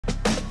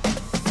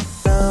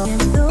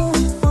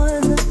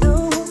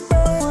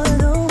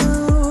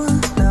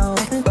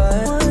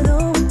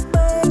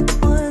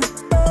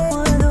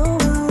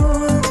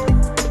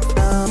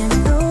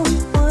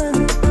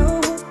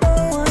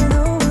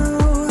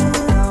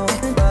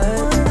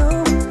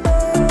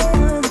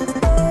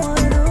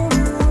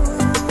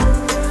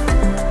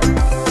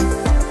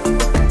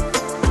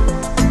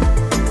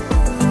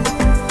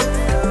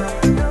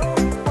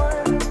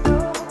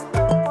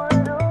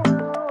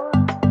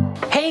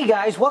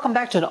welcome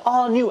back to an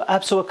all-new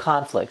episode of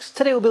Conflicts.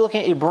 Today we'll be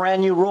looking at a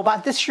brand new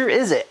robot. This year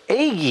is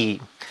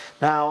Eggy.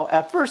 Now,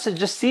 at first it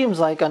just seems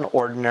like an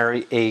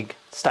ordinary egg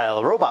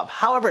style robot.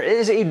 However, it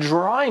is a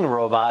drawing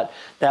robot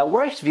that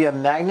works via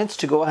magnets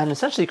to go ahead and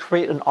essentially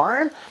create an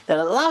arm that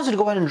allows you to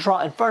go ahead and draw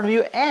in front of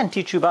you and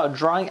teach you about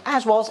drawing,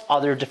 as well as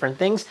other different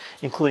things,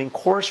 including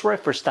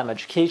coursework for STEM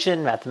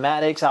education,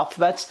 mathematics,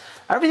 alphabets.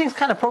 Everything's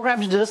kind of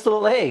programmed into this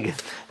little egg.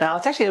 Now,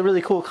 it's actually a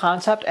really cool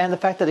concept, and the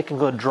fact that it can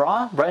go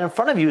draw right in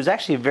front of you is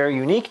actually very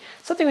unique,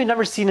 something we've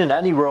never seen in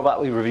any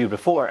robot we reviewed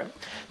before.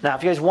 Now,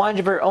 if you guys want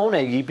your own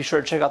Eggy, be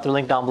sure to check out the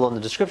link down below in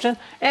the description.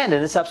 And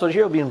in this episode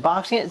here, we'll be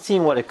unboxing it and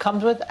seeing what it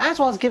comes with, as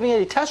well as giving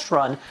it a test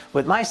run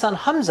with my son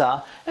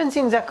Hamza and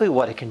seeing exactly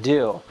what it can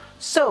do.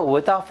 So,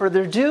 without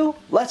further ado,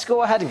 let's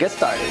go ahead and get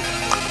started.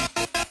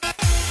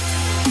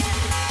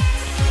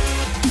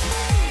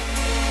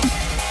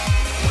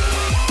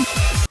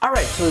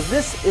 Alright, so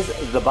this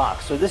is the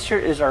box. So this here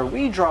is our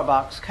WeDraw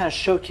box, kind of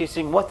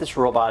showcasing what this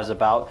robot is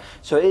about.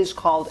 So it is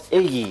called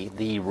Eggy,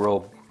 the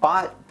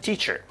robot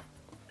teacher.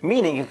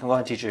 Meaning you can go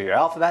and teach your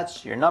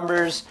alphabets, your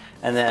numbers,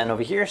 and then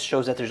over here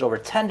shows that there's over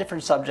 10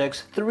 different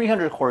subjects,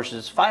 300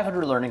 courses,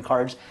 500 learning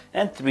cards,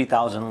 and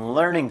 3,000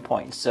 learning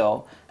points.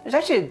 So there's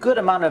actually a good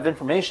amount of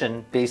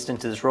information based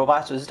into this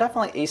robot, so it's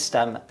definitely a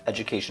STEM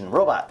education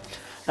robot.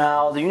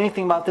 Now, the unique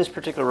thing about this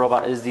particular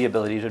robot is the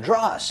ability to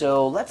draw.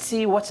 So let's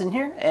see what's in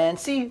here and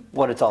see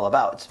what it's all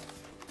about.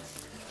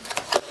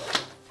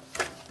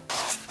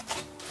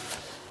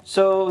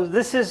 So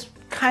this is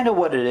kind of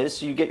what it is.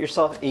 So you get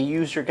yourself a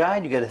user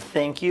guide, you get a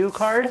thank you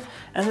card,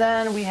 and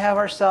then we have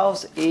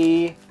ourselves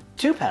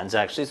two pens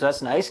actually, so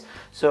that's nice.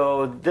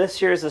 So this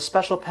here is a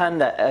special pen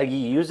that Eggy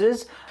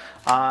uses.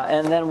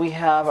 And then we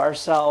have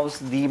ourselves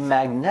the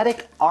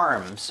magnetic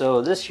arm.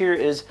 So this here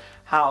is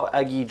how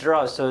Eggy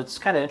draws. So it's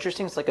kind of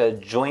interesting. It's like a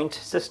joint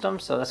system,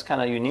 so that's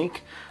kind of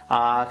unique.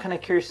 Kind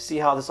of curious to see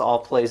how this all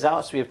plays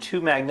out. So we have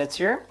two magnets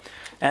here.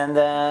 And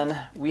then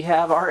we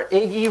have our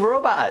Eggy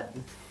robot.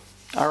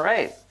 All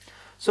right.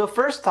 So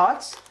first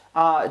thoughts,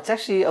 it's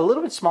actually a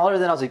little bit smaller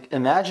than I was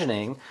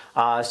imagining.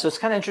 So it's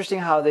kind of interesting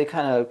how they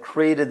kind of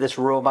created this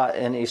robot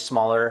in a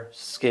smaller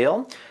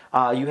scale.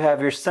 You have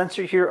your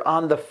sensor here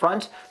on the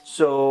front,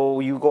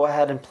 so you go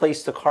ahead and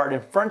place the card in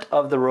front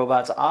of the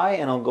robot's eye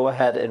and it'll go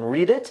ahead and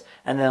read it,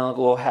 and then it'll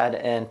go ahead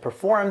and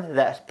perform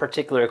that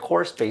particular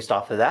course based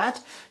off of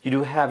that. You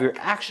do have your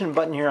action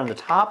button here on the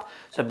top,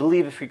 so I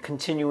believe if you're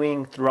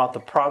continuing throughout the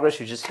progress,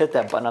 you just hit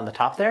that button on the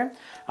top there.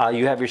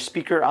 You have your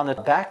speaker on the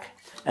back,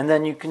 and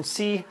then you can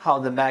see how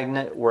the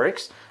magnet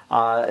works.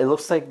 It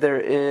looks like there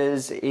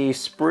is a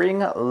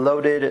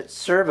spring-loaded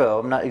servo.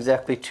 I'm not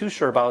exactly too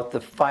sure about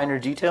the finer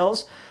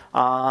details.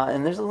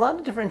 And there's a lot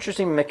of different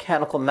interesting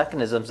mechanical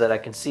mechanisms that I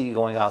can see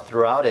going out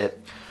throughout it.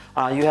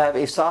 You have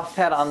a soft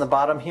pad on the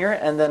bottom here,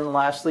 and then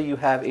lastly you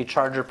have a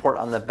charger port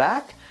on the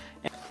back.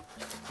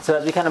 So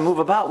as we kind of move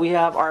about, we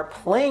have our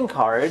playing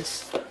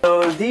cards.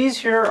 So these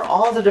here are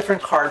all the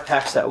different card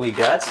packs that we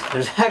get.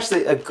 There's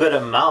actually a good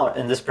amount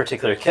in this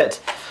particular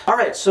kit. All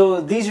right, so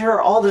these here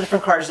are all the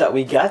different cards that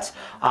we get.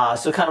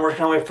 So kind of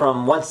working our way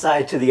from one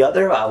side to the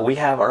other, we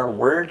have our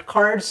word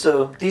cards.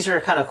 So these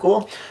are kind of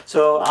cool.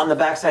 So on the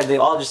back side, they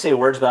all just say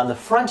words, but on the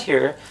front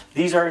here,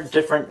 these are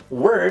different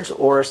words,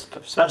 or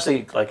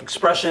especially like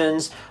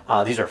expressions.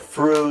 These are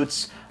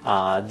fruits.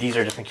 These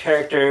are different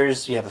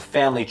characters. You have a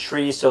family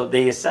tree, so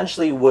they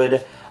essentially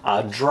would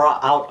draw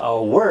out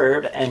a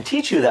word and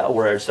teach you that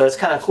word. So it's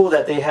kind of cool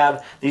that they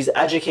have these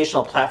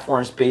educational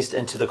platforms based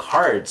into the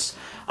cards.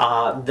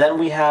 Then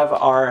we have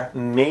our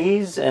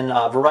maze and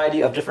a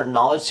variety of different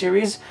knowledge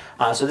series.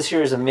 So this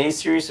here is a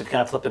maze series, so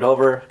kind of flip it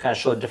over, kind of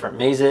show different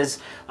mazes.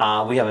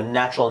 We have a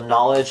natural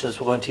knowledge, so this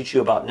will go and teach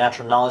you about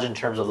natural knowledge in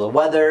terms of the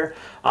weather,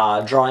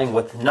 drawing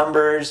with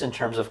numbers in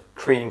terms of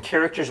creating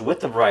characters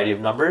with a variety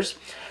of numbers.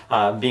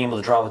 Being able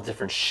to draw with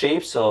different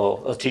shapes, so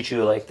it'll teach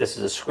you like this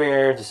is a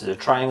square, this is a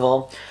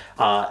triangle.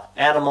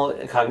 Animal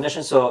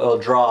cognition, so it'll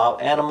draw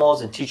out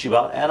animals and teach you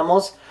about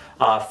animals.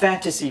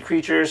 Fantasy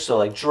creatures, so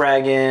like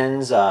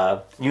dragons,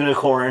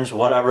 unicorns,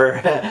 whatever.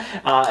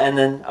 And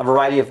then a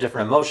variety of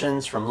different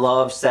emotions from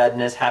love,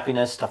 sadness,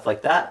 happiness, stuff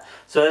like that.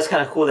 So that's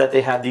kind of cool that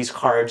they have these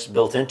cards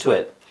built into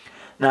it.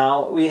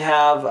 Now we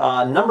have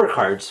number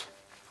cards.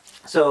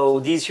 So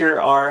these here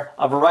are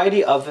a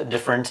variety of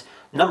different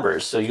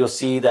numbers. So you'll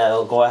see that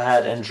it'll go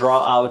ahead and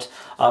draw out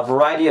a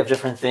variety of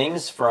different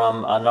things,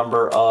 from a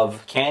number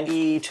of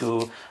candy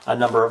to a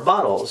number of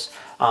bottles.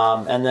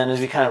 And then as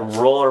we kind of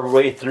roll our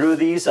way through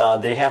these,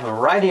 they have a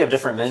variety of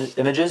different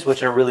images,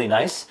 which are really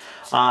nice.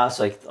 So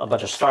like a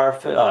bunch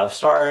of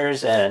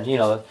stars, and you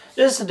know,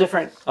 just a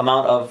different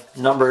amount of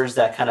numbers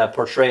that kind of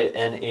portray it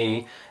in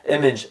a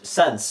image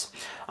sense.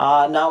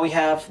 Now we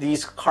have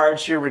these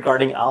cards here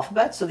regarding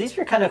alphabet. So these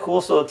are kind of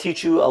cool. So it'll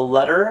teach you a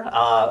letter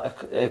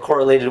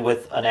correlated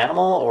with an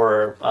animal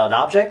or an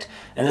object.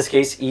 In this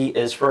case, E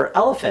is for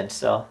elephant.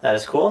 So that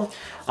is cool.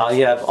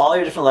 You have all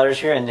your different letters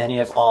here, and then you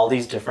have all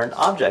these different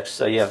objects.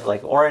 So you have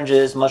like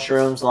oranges,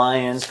 mushrooms,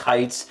 lions,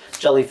 kites,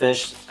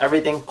 jellyfish,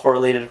 everything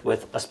correlated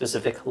with a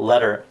specific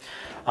letter.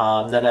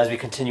 Then as we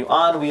continue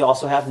on, we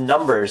also have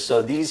numbers.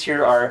 So these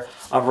here are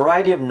a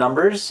variety of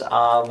numbers,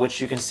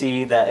 which you can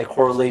see that it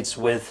correlates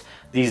with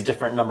these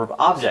different number of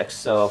objects.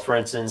 So for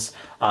instance,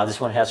 this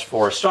one has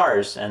 4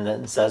 stars and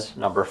then it says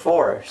number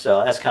 4.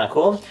 So that's kind of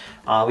cool.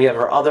 We have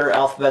our other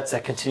alphabets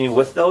that continue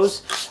with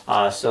those.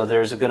 So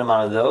there's a good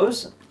amount of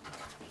those.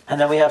 And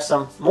then we have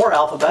some more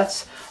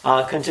alphabets,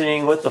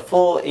 continuing with the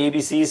full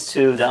ABCs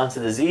to down to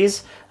the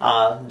Z's,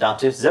 down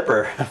to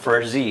zipper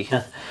for Z.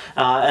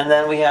 And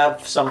then we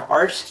have some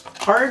art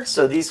cards.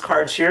 So these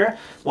cards here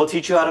will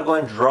teach you how to go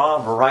and draw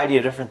a variety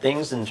of different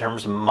things in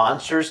terms of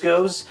monsters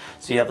goes.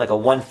 So you have like a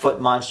 1-foot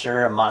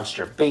monster, a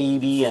monster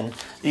baby, and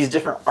these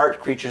different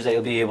art creatures that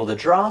you'll be able to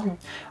draw.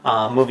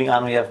 Moving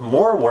on, we have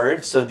more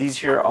words. So these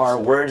here are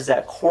words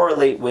that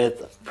correlate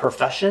with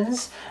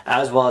professions,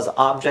 as well as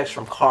objects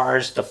from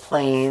cars to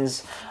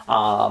planes,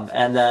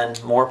 and then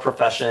more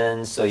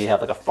professions. So you have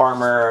like a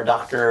farmer,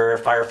 doctor,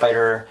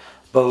 firefighter,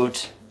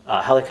 boat,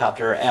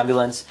 helicopter,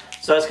 ambulance.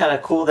 So it's kind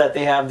of cool that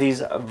they have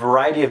these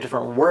variety of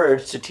different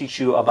words to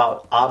teach you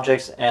about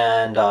objects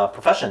and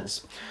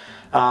professions.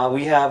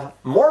 We have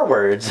more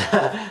words.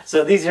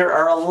 So these here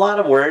are a lot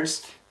of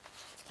words,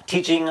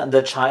 teaching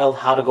the child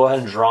how to go ahead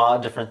and draw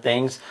different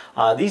things.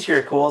 These here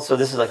are cool. So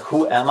this is like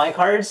who am I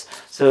cards.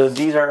 So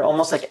these are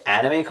almost like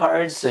anime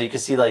cards. So you can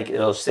see like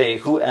it'll say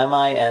who am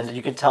I, and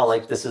you can tell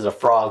like this is a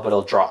frog, but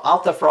it'll draw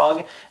out the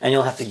frog and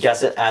you'll have to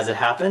guess it as it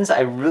happens. I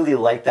really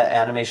like that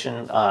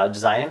animation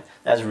design.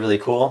 That's really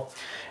cool.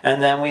 And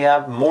then we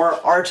have more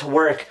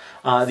artwork.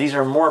 These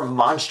are more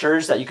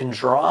monsters that you can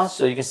draw.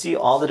 So you can see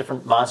all the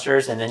different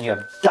monsters, and then you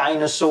have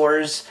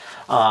dinosaurs.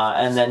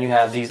 And then you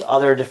have these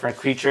other different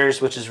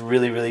creatures, which is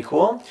really, really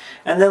cool.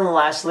 And then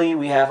lastly,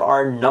 we have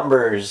our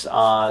numbers.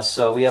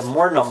 So we have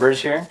more numbers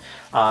here.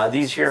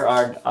 These here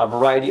are a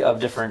variety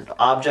of different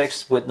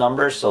objects with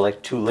numbers. So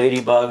like 2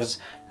 ladybugs,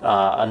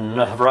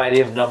 a variety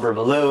of number of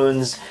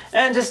balloons,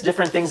 and just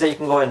different things that you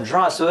can go ahead and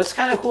draw. So it's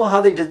kind of cool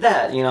how they did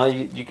that. You know,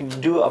 you can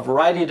do a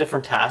variety of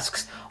different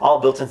tasks all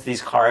built into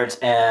these cards,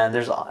 and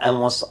there's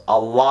almost a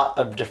lot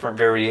of different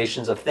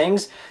variations of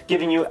things,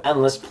 giving you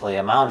endless play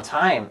amount of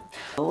time.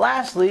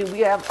 Lastly, we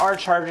have our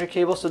charger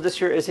cable. So this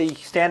here is a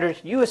standard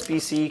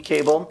USB-C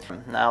cable.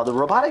 Now the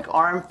robotic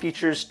arm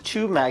features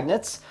 2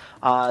 magnets.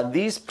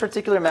 These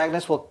particular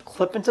magnets will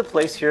clip into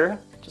place here,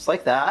 just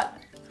like that.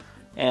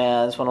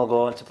 And this one will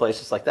go into place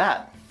just like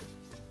that.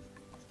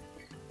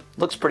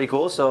 Looks pretty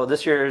cool. So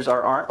this here is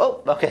our arm.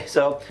 Oh, okay.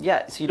 So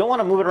yeah, so you don't want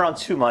to move it around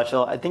too much.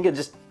 So I think it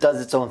just does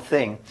its own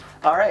thing.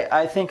 All right,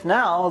 I think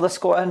now let's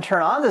go ahead and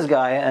turn on this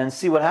guy and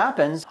see what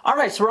happens. All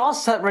right, so we're all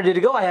set, ready to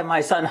go. I have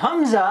my son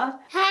Hamza.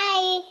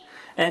 Hi.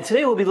 And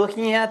today we'll be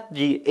looking at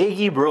the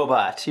Eggy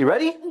robot. You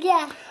ready?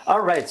 Yeah.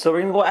 All right, so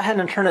we're gonna go ahead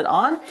and turn it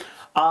on.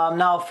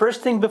 Now,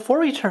 first thing, before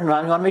we turn it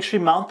on, you want to make sure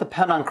you mount the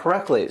pen on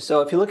correctly.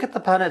 So if you look at the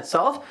pen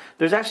itself,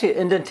 there's actually an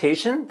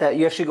indentation that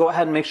you actually go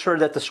ahead and make sure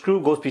that the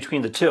screw goes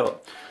between the 2.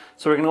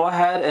 So we're going to go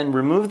ahead and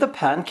remove the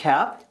pen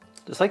cap,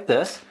 just like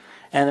this.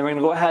 And then we're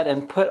going to go ahead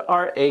and put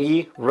our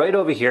Eggy right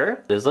over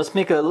here. Let's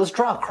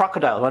draw a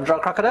crocodile. Want to draw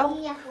a crocodile?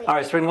 Yeah, please. All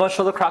right, so we're going to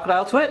show the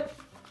crocodile to it.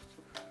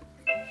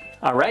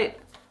 All right.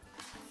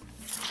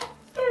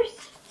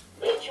 First,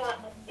 we draw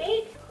a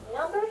big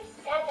number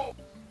 7.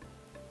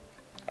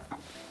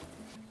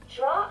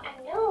 Draw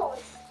a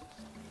nose.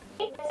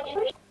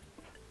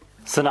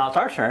 So now it's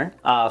our turn.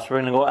 So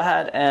we're going to go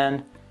ahead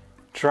and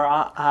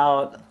draw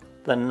out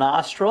the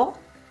nostril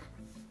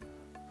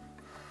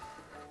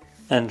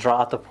and draw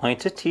out the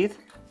pointed teeth.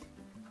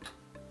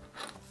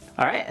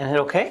 All right, and hit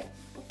OK.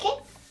 Okay.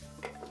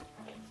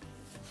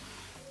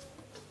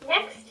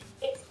 Next,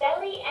 it's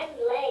belly and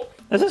legs.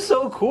 This is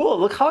so cool.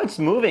 Look how it's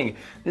moving.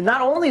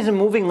 Not only is it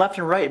moving left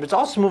and right, but it's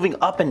also moving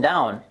up and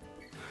down.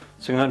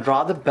 So I'm going to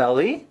draw the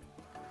belly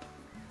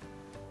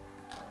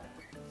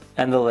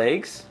and the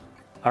legs.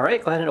 All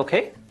right, go ahead and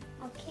OK.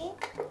 Okay.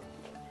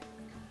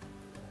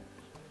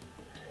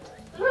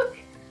 Look,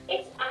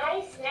 its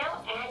eyes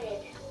now added.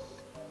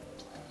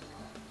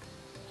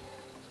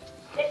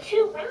 The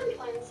 2 round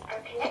ones are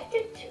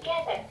connected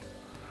together,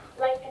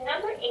 like the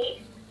number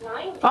 8,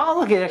 9. Oh,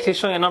 look, it's actually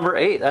showing a number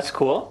 8. That's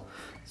cool.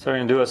 So we're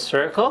going to do a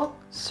circle,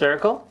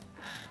 circle,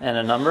 and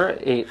a number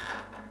 8.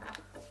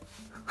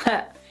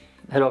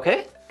 Hit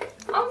OK.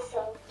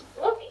 Also,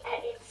 look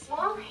at its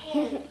small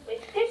hand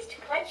with fist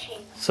clenching.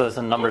 So it's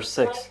a number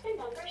 6. Like the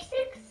number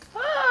 6.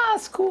 Ah,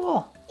 that's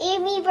cool.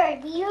 Amy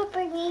bird, you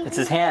bird, me. It's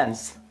his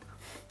hands.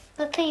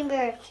 The pink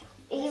bird.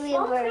 Amy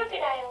bird. The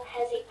crocodile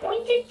has a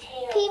pointed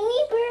tail.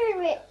 Amy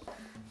bird.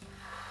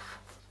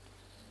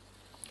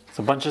 It's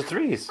a bunch of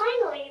 3s.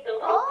 Finally, the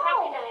little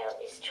crocodile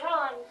is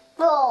drawn.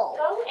 Oh.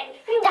 Go and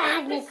fill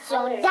it with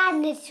colors.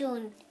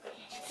 Dinosaur.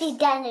 See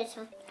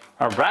dinosaur.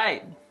 All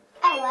right.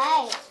 All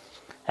right.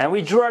 And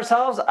we drew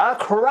ourselves a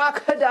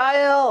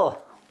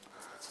crocodile.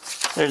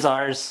 There's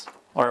ours,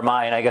 or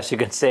mine, I guess you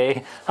could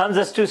say.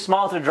 Hamza's too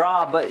small to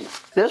draw, but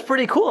that's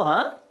pretty cool,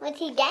 huh? What's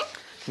he get?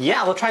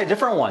 Yeah, we'll try a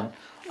different one.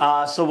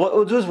 So what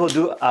we'll do is we'll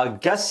do a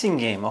guessing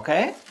game,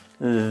 okay?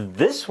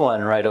 This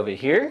one right over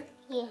here.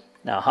 Yeah.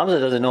 Now, Hamza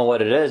doesn't know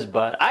what it is,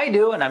 but I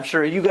do, and I'm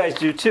sure you guys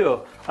do too.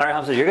 All right,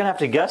 Hamza, you're gonna have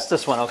to guess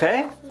this one,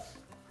 okay?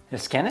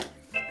 Just scan it,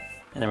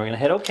 and then we're gonna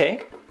hit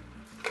OK.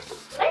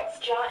 Let's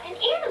draw an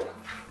animal.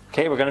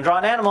 Okay, we're gonna draw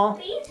an animal.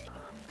 Please.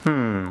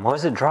 What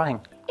is it drawing?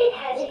 It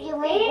has a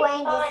big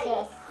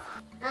body.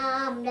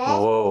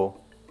 Whoa.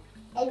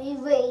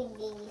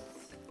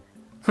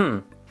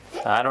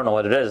 I don't know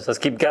what it is. Let's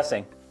keep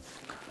guessing.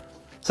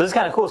 So this is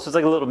kind of cool. So it's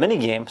like a little mini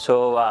game.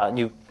 So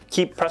you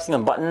keep pressing the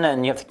button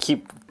and you have to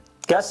keep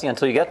guessing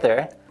until you get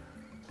there.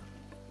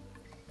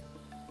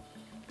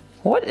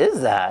 What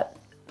is that?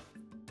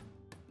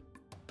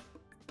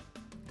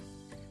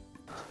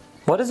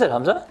 What is it,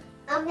 Hamza?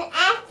 An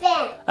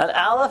elephant. An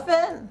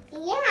elephant?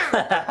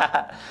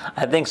 Yeah.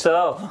 I think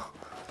so.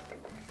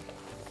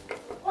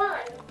 One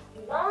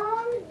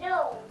long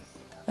nose.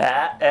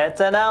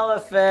 It's an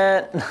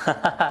elephant.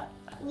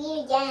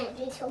 Me again.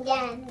 This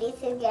again.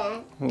 This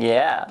again.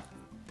 Yeah.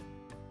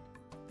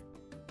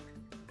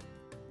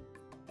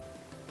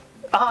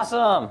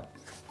 Awesome.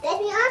 That'd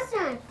be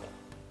awesome.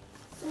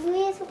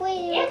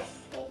 Wait. Yes.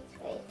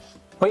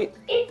 Wait.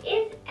 It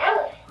is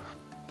elephant.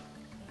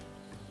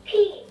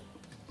 P.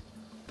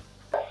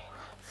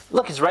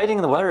 Look, it's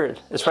writing the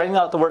word. It's writing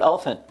out the word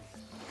elephant.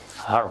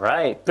 All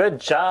right. Good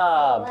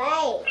job.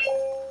 Right.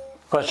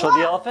 Go ahead, show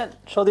the elephant.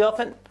 Show the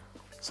elephant.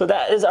 So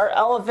that is our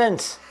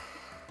elephant.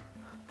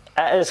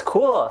 That is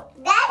cool.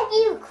 That'd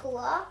be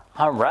cool.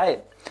 All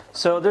right.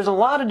 So there's a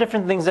lot of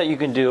different things that you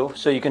can do.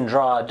 So you can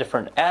draw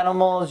different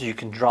animals, you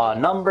can draw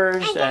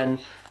numbers, and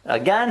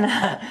again,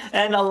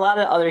 and a lot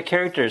of other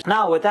characters.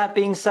 Now, with that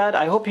being said,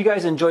 I hope you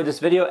guys enjoyed this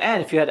video,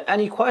 and if you had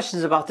any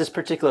questions about this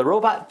particular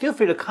robot, feel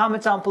free to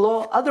comment down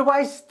below.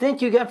 Otherwise,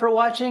 thank you again for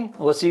watching.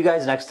 We'll see you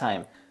guys next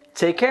time.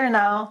 Take care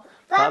now.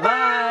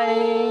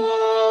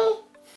 Bye-bye.